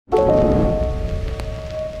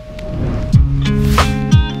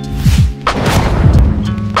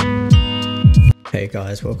Hey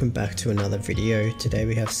guys, welcome back to another video. Today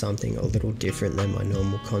we have something a little different than my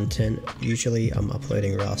normal content. Usually I'm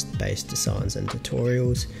uploading Rust based designs and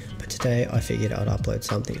tutorials, but today I figured I'd upload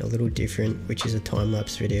something a little different, which is a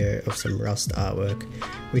time-lapse video of some Rust artwork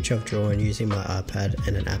which I've drawn using my iPad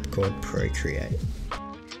and an app called Procreate.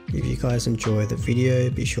 If you guys enjoy the video,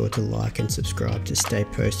 be sure to like and subscribe to stay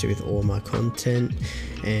posted with all my content,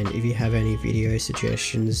 and if you have any video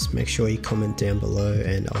suggestions, make sure you comment down below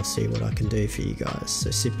and I'll see what I can do for you guys.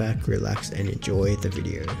 So sit back, relax and enjoy the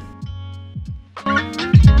video.